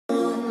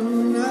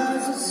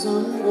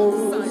sun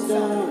goes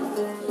down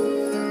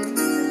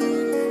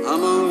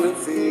among the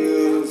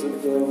fields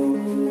of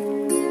gold.